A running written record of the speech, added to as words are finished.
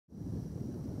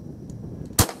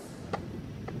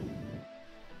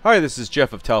Hi, this is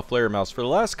Jeff of Tau Flare Mouse. For the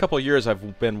last couple of years,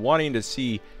 I've been wanting to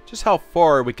see just how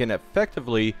far we can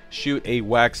effectively shoot a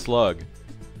wax slug.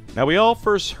 Now, we all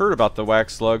first heard about the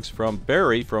wax slugs from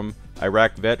Barry from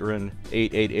Iraq Veteran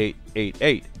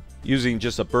 88888. Using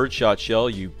just a birdshot shell,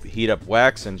 you heat up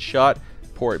wax and shot,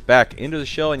 pour it back into the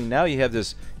shell, and now you have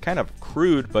this kind of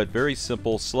crude but very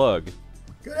simple slug.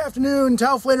 Good afternoon,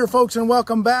 Tau Flater folks, and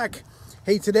welcome back.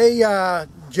 Hey, today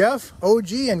Jeff,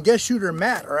 OG, and guest shooter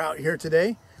Matt are out here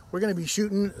today. We're going to be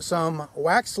shooting some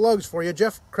wax slugs for you.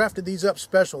 Jeff crafted these up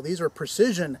special. These are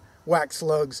precision wax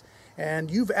slugs, and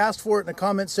you've asked for it in the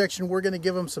comment section. We're going to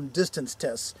give them some distance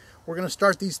tests. We're going to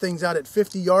start these things out at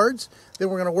 50 yards. Then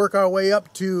we're going to work our way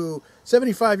up to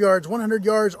 75 yards, 100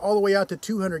 yards, all the way out to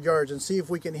 200 yards and see if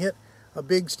we can hit a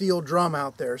big steel drum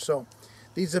out there. So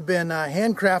these have been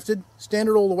handcrafted,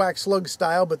 standard old wax slug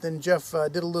style, but then Jeff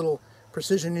did a little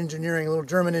precision engineering, a little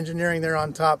German engineering there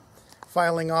on top,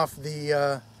 filing off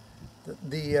the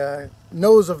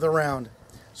nose of the round.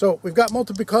 So we've got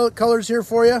multiple colors here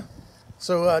for you.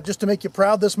 So just to make you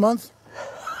proud this month.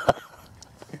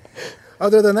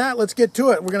 Other than that, let's get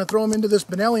to it. We're going to throw them into this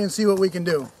Benelli and see what we can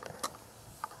do.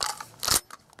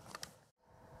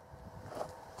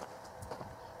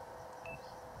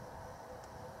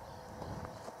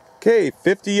 Okay,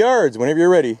 50 yards whenever you're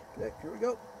ready. Okay, here we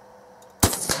go.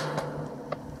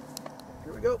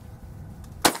 Here we go.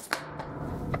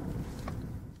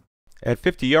 At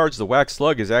 50 yards, the wax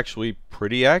slug is actually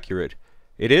pretty accurate.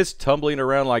 It is tumbling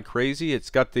around like crazy. It's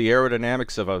got the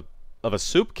aerodynamics of a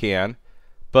soup can,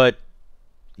 but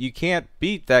you can't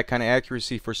beat that kind of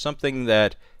accuracy for something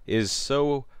that is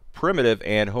so primitive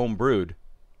and home-brewed.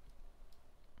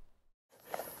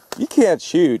 You can't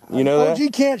shoot, you know that?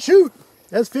 OG can't shoot.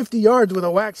 That's 50 yards with a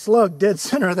wax slug dead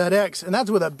center of that X, and that's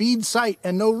with a bead sight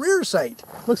and no rear sight.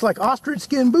 Looks like ostrich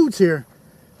skin boots here.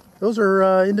 Those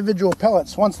are individual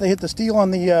pellets. Once they hit the steel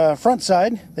on the front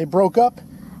side, they broke up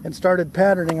and started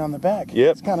patterning on the back.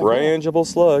 Yep, frangible cool.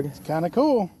 Slug. It's kind of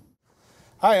cool.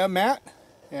 Hi, I'm Matt,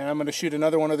 and I'm going to shoot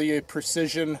another one of the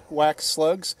precision wax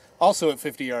slugs, also at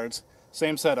 50 yards.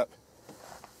 Same setup.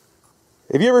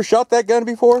 Have you ever shot that gun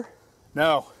before?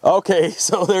 No. Okay,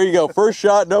 so there you go. First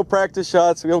shot, no practice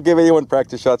shots. We don't give anyone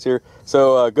practice shots here.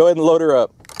 So go ahead and load her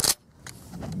up.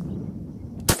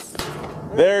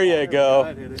 There you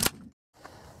go.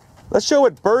 Let's show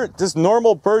what this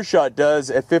normal birdshot does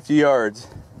at 50 yards.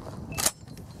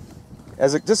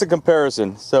 As just a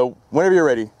comparison. So whenever you're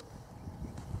ready.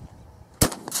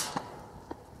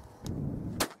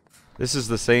 This is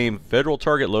the same federal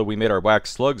target load we made our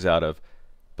wax slugs out of,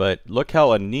 but look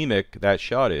how anemic that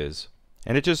shot is.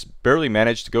 And it just barely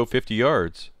managed to go 50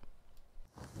 yards.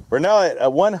 We're now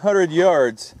at 100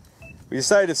 yards. We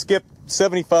decided to skip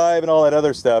 75 and all that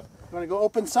other stuff. You want to go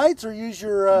open sights or use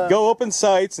your... Go open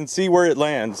sights and see where it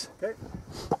lands. Okay.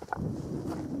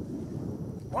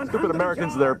 Stupid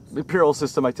Americans, their imperial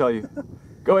system, I tell you.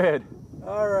 Go ahead.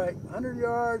 All right, 100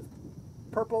 yards,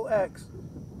 purple X.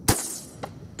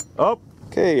 Oh,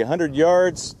 okay, 100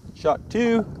 yards, shot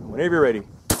 2, whenever you're ready.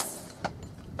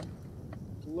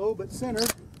 Low but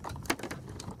centered.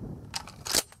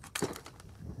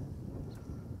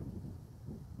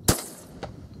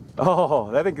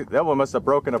 Oh, I think that one must have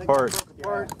broken apart.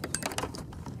 All right,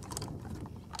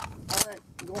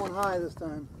 going high this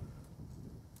time.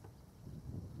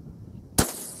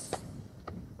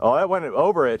 Oh, that went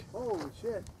over it. Holy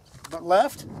shit. But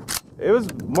left? It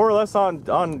was more or less on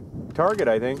target,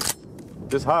 I think.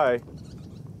 Just high.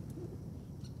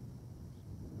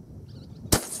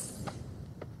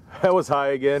 That was high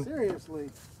again. Seriously.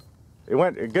 It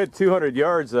went a good 200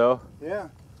 yards, though. Yeah.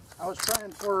 I was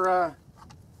trying for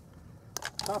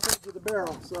top edge of the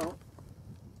barrel, so.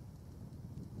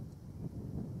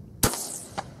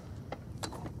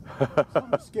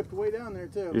 Something skipped way down there,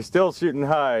 too. You're still shooting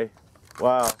high.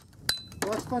 Wow.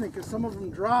 Well, that's funny, because some of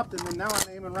them dropped, and then now I'm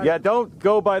aiming right. Yeah, don't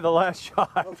go by the last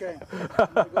shot. Okay.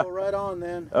 I'm going to go right on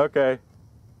then. Okay.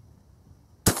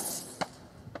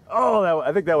 Oh,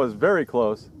 I think that was very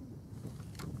close.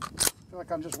 I feel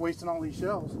like I'm just wasting all these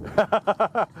shells.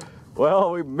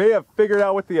 Well, we may have figured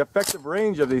out what the effective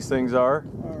range of these things are.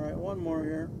 All right, one more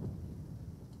here.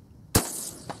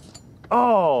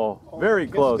 Oh, very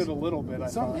close. It a little bit,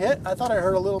 Something hit? I thought I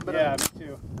heard a little bit. Yeah, of me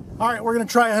too. All right, we're going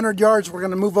to try 100 yards. We're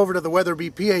going to move over to the Weatherby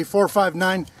PA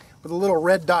 459 with a little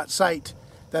red dot sight.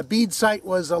 That bead sight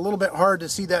was a little bit hard to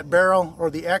see that barrel or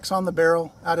the X on the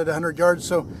barrel out at 100 yards,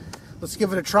 so let's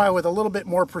give it a try with a little bit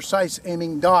more precise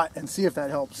aiming dot and see if that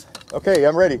helps. Okay,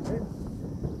 I'm ready.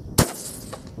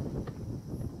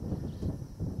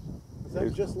 Is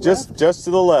that just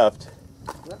to the left.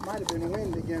 That might have been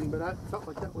wind again, but I felt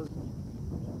like that was...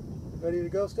 Ready to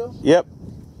go still? Yep.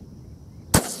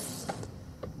 A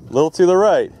little to the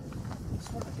right.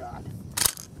 Swear to God.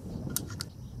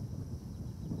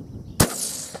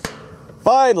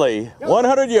 Finally,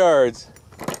 100 yards.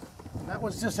 That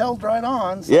was just held right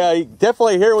on. So. Yeah, you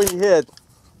definitely hear when you hit.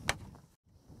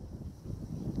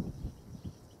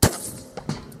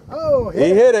 Oh, He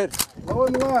hit it. Low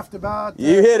and left about.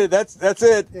 You hit it. That's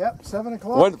it. Yep, 7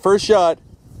 o'clock. First shot.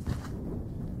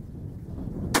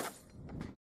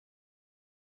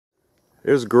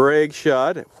 Here's Greg's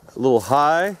shot. A little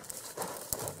high.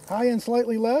 High and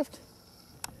slightly left.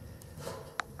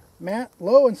 Matt,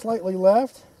 low and slightly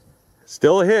left.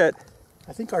 Still a hit.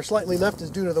 I think our slightly left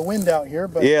is due to the wind out here,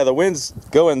 but Yeah, the wind's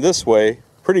going this way.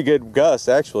 Pretty good gust,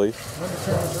 actually. let me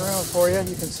turn this around for you. You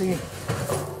can see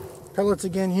pellets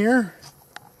again here.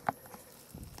 I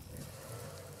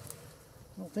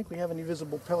don't think we have any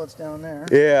visible pellets down there.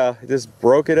 Yeah, it just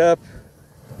broke it up.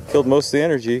 Killed most of the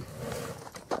energy.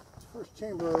 First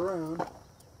chamber around.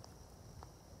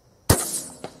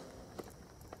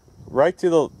 Right to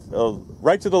the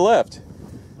left.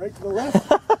 Right to the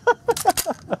left?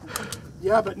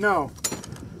 Yeah, but no.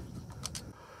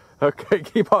 Okay,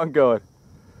 keep on going.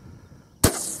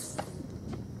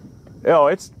 Oh,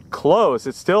 it's close.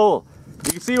 It's still,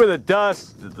 you can see where the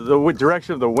dust, the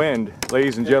direction of the wind,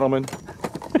 ladies and gentlemen.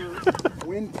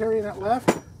 Wind carrying it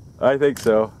left? I think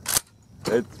so.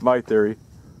 It's my theory,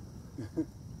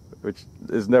 which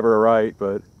is never right,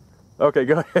 but okay,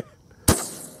 go ahead.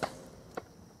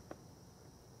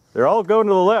 They're all going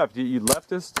to the left. You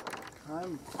leftist? I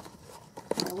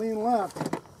lean left.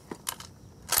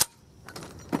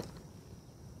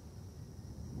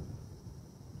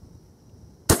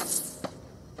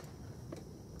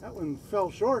 That one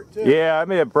fell short too. Yeah, I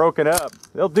may have broken up.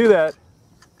 They'll do that.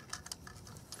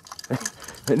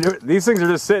 These things are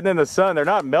just sitting in the sun. They're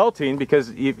not melting because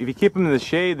if you keep them in the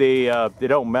shade, they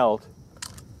don't melt.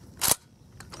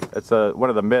 That's one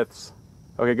of the myths.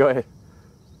 Okay, go ahead.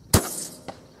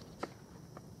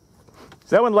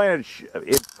 So that one landed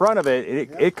in front of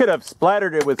it. It could have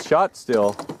splattered it with shot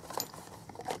still.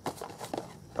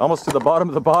 Almost to the bottom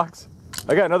of the box.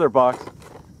 I got another box.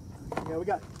 Yeah, we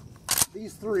got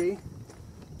these 3.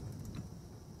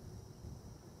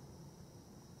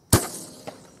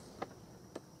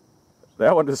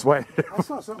 That one just went I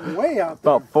saw something way out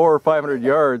there. about 400 or 500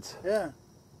 yards. Yeah.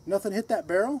 Nothing hit that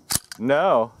barrel?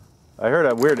 No. I heard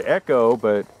a weird echo,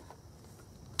 but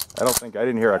I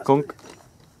didn't hear a clunk.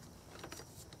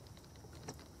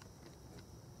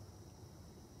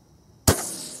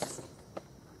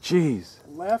 Jeez.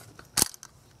 Left.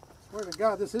 Swear to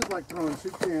God, this is like throwing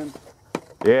soup can.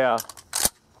 Yeah.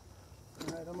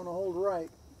 All right, I'm going to hold right.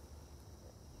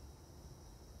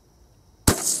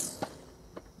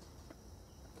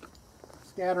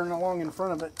 Scattering along in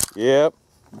front of it. Yep.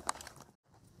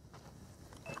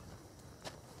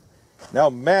 Now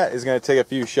Matt is going to take a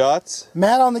few shots.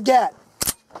 Matt on the gat.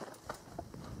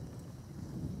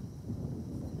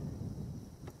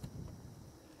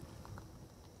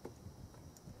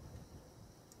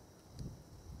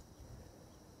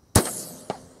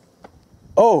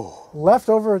 Oh. Left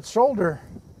over its shoulder,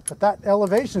 but that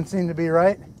elevation seemed to be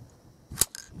right.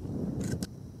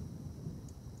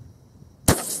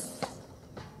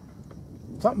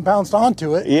 Something bounced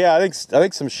onto it. Yeah, I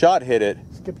think some shot hit it.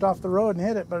 Skipped off the road and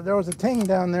hit it, but there was a ting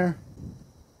down there.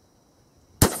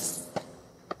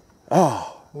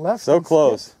 Oh, Left. so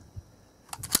close.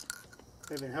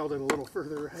 Maybe held it a little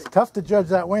further right. It's tough to judge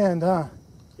that wind, huh?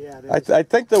 Yeah, it is. I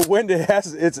think the wind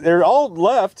they're all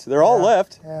left. They're all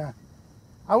left. Yeah.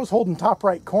 I was holding top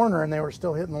right corner and they were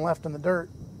still hitting the left in the dirt.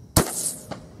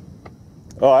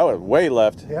 Oh, I went way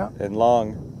left. Yeah. And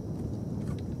long.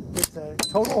 It's a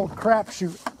total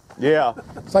crapshoot. Yeah.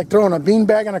 It's like throwing a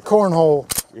beanbag in a cornhole.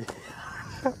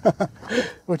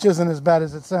 Which isn't as bad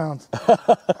as it sounds.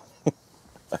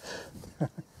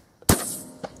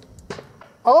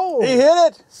 Oh! He hit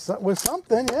it! With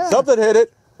something, yeah. Something hit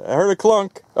it. I heard a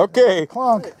clunk. Okay.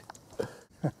 Clunk.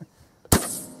 A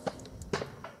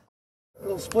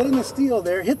little split in the steel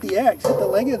there. Hit the X. Hit the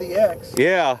leg of the X.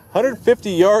 Yeah. 150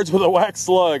 yards with a wax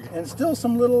slug. And still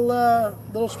some little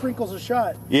little sprinkles of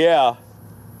shot. Yeah.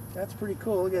 That's pretty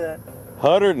cool. Look at that.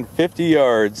 150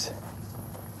 yards.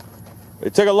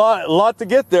 It took a lot to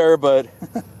get there, but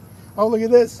Oh, look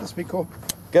at this. This be cool.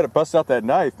 got to bust out that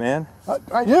knife, man.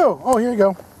 I do. Oh, here you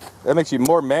go. That makes you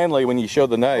more manly when you show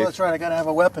the knife. Oh, that's right. I got to have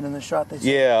a weapon in this shot. They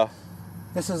say. Yeah.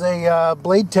 This is a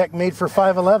Blade Tech made for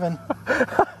 511.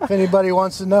 If anybody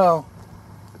wants to know.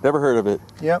 Never heard of it.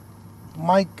 Yep.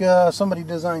 Mike, somebody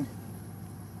designed.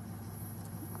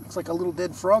 Looks like a little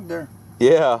dead frog there.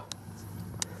 Yeah.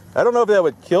 I don't know if that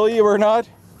would kill you or not.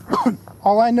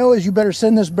 All I know is you better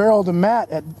send this barrel to Matt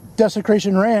at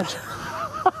Desecration Ranch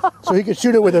so he could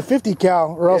shoot it with a 50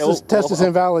 cal, or else this test is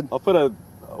invalid.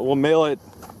 We'll mail it.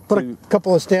 Put a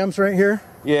couple of stamps right here.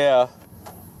 Yeah.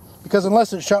 Because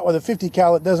unless it's shot with a 50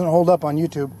 cal, it doesn't hold up on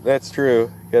YouTube. That's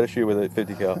true. You gotta shoot with a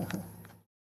 50 cal.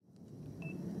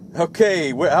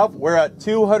 Okay, we're at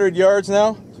 200 yards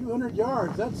now. 200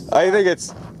 yards. That's. I think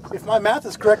it's. If my math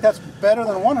is correct, that's better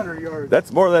than 100 yards.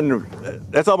 That's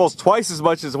almost twice as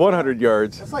much as 100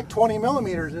 yards. That's like 20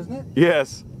 millimeters, isn't it?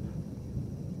 Yes.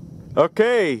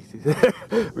 Okay. If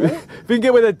you can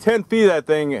get within 10 feet of that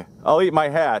thing, I'll eat my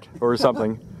hat or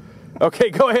something. Okay,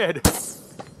 go ahead.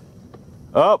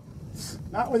 Up.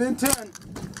 Not within 10.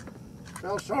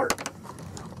 Fell short.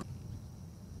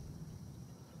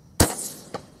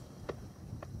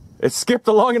 It skipped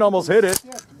along and almost hit it.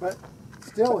 But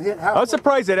still hit halfway. I was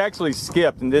surprised it actually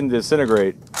skipped and didn't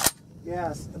disintegrate.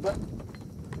 Yes, but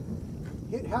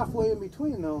hit halfway in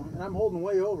between though, and I'm holding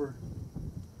way over.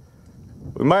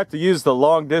 We might have to use the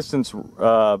long distance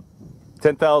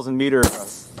 10,000 meter.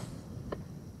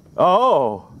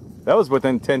 Oh, that was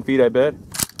within 10 feet, I bet.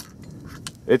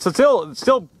 It's still,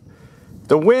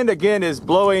 the wind again is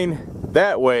blowing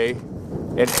that way,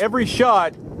 and every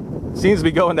shot seems to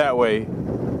be going that way.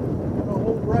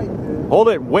 Hold right, dude. Hold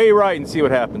it way right and see what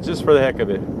happens, just for the heck of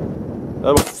it.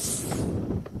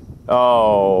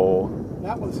 Oh.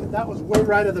 That was way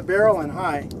right of the barrel and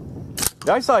high.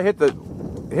 I saw it hit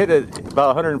it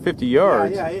about 150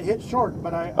 yards. Yeah, it hit short,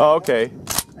 but I. Oh, okay.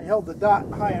 I held the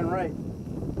dot high and right.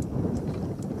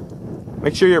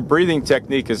 Make sure your breathing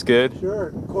technique is good.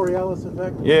 Sure, Coriolis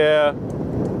effect. Yeah.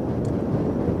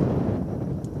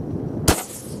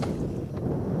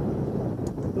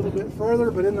 A little bit further,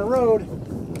 but in the road.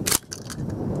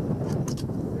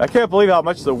 I can't believe how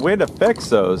much the wind affects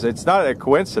those. It's not a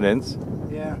coincidence.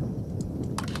 Yeah.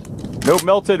 No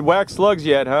melted wax slugs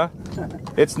yet, huh?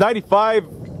 It's 95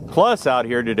 plus out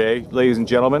here today, ladies and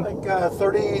gentlemen. Like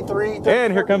 33.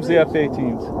 And here comes the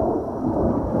F-18s.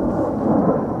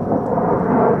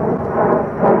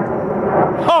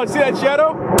 Oh, see that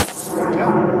shadow?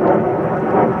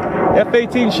 Yeah.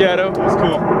 F-18 shadow. That's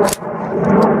cool.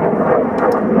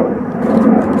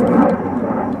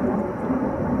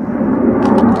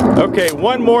 Okay,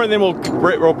 one more and then we'll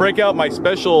break out my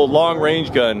special long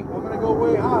range gun. I'm gonna go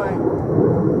way high.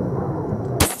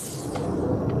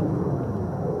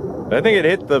 I think it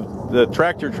hit the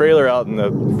tractor trailer out in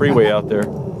the freeway out there.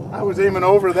 I was aiming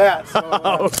over that. So,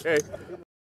 okay.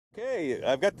 Okay,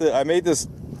 I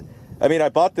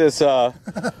bought this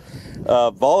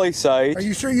volley sight. Are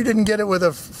you sure you didn't get it with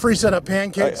a free set of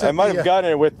pancakes? I might have gotten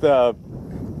it with a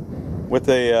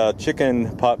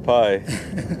chicken pot pie.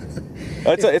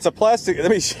 It's a plastic.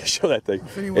 Let me show that thing.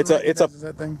 It's a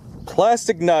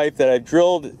plastic knife that I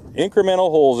drilled incremental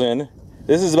holes in.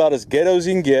 This is about as ghetto as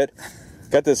you can get.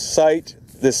 Got this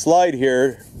slide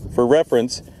here for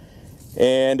reference,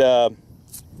 and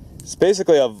it's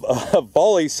basically a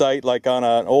volley sight like on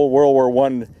an old World War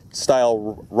I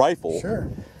style rifle. Sure.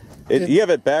 You have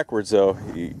it backwards though.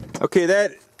 Okay,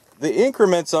 the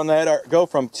increments on that go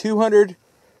from 200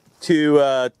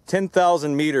 to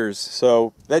 10,000 meters,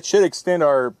 so that should extend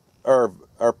our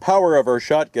power of our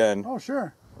shotgun. Oh,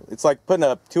 sure. It's like putting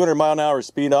a 200-mile-an-hour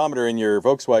speedometer in your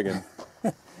Volkswagen.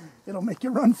 It'll make you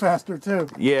run faster too.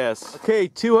 Yes. Okay,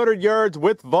 200 yards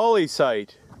with volley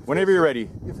sight. Whenever you're ready.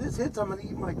 If this hits, I'm gonna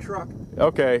eat my truck.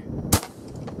 Okay.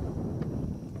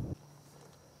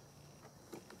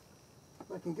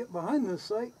 If I can get behind this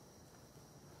sight.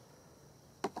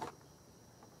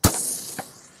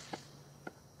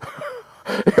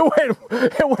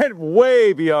 It went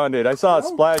way beyond it. I saw it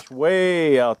splash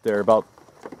way out there, about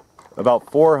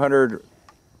 400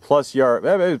 plus yards,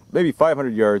 maybe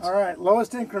 500 yards. All right,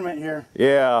 lowest increment here.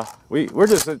 Yeah, we're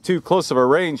just at too close of a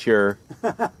range here.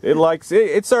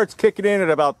 It starts kicking in at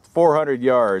about 400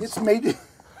 yards. It's made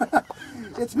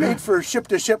it's made for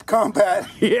ship-to-ship combat.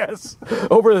 Yes,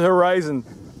 over the horizon.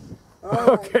 Right,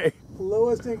 okay.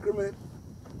 Lowest increment.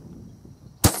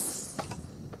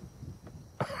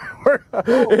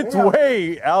 It's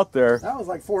way out there. That was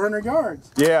like 400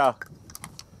 yards. Yeah.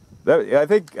 I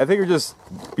think we're just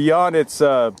beyond its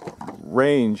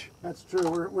range. That's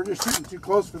true. We're just shooting too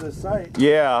close for this sight.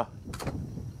 Yeah.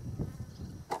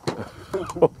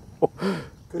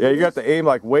 Yeah, you got to aim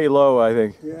like way low, I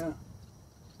think. Yeah.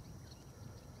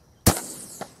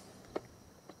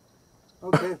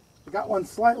 Okay, we got one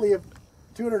slightly of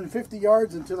 250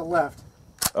 yards and to the left.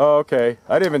 Oh, okay.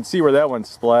 I didn't even see where that one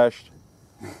splashed.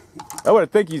 I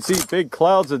would think you'd see big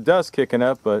clouds of dust kicking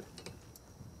up, but...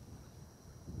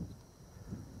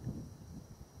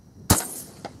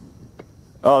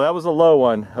 Oh, that was a low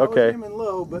one. Okay. I was aiming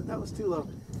low, but that was too low.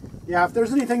 Yeah, if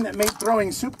there's anything that made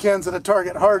throwing soup cans at a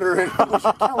target harder, it was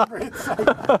your calibrated sight.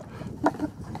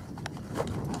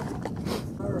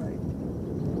 All right.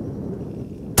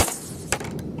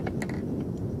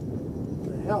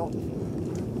 What the hell?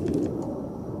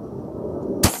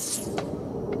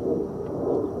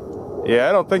 Yeah,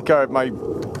 I don't think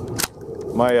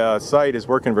my sight is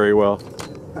working very well.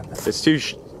 It's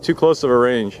too close of a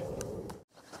range.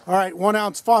 All right, 1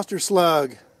 ounce Foster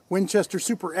slug, Winchester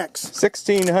Super X.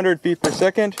 1,600 feet per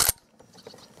second.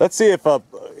 Let's see if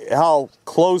how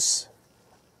close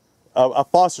a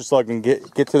Foster slug can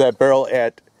get to that barrel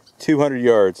at 200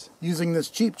 yards. Using this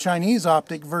cheap Chinese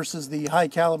optic versus the high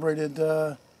calibrated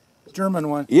German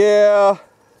one. Yeah.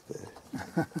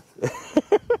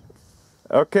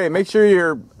 Okay, make sure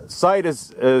your sight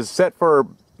is set for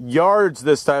yards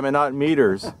this time and not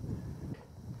meters.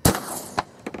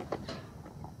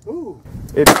 Ooh.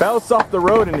 It bounced off the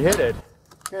road and hit it.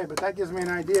 Okay, but that gives me an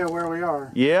idea where we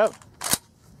are. Yep.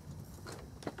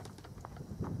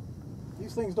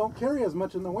 These things don't carry as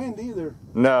much in the wind either.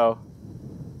 No.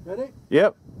 Ready?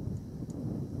 Yep.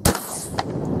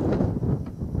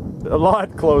 A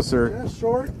lot closer. Just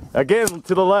short. Again,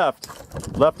 to the left.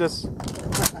 Leftist.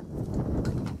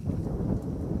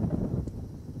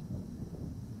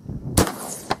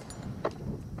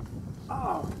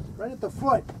 Oh, right at the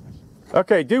foot.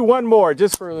 Okay, do one more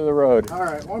just for the road. All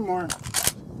right, one more.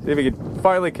 See if we can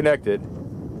finally connect it.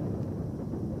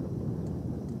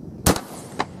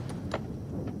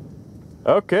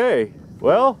 Okay,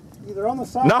 well, Either on the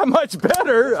side. not much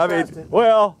better. I mean, it.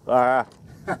 well,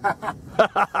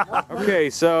 okay,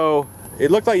 so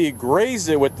it looked like you grazed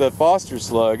it with the Foster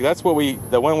slug. That's what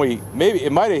maybe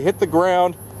it might have hit the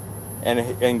ground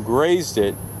and grazed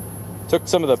it. Took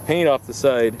some of the paint off the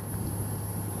side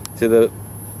to the.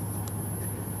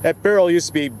 That barrel used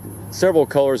to be several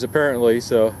colors apparently,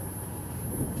 so.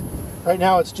 Right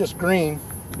now it's just green.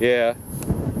 Yeah.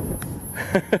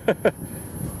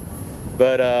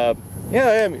 But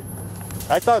yeah, I mean,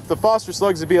 I thought the Foster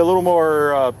slugs would be a little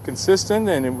more consistent,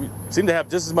 and we seem to have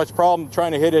just as much problem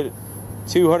trying to hit it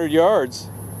 200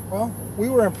 yards. Well, we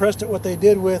were impressed at what they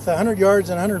did with 100 yards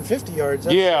and 150 yards.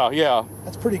 Yeah.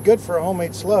 That's pretty good for a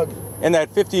homemade slug. And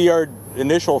that 50-yard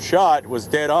initial shot was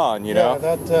dead on, you know?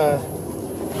 Yeah,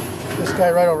 this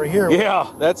guy right over here.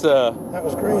 Yeah, that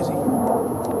was crazy.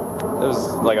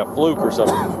 was like a fluke or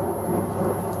something.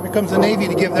 Here comes the Navy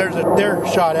to give their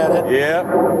shot at it.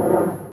 Yeah.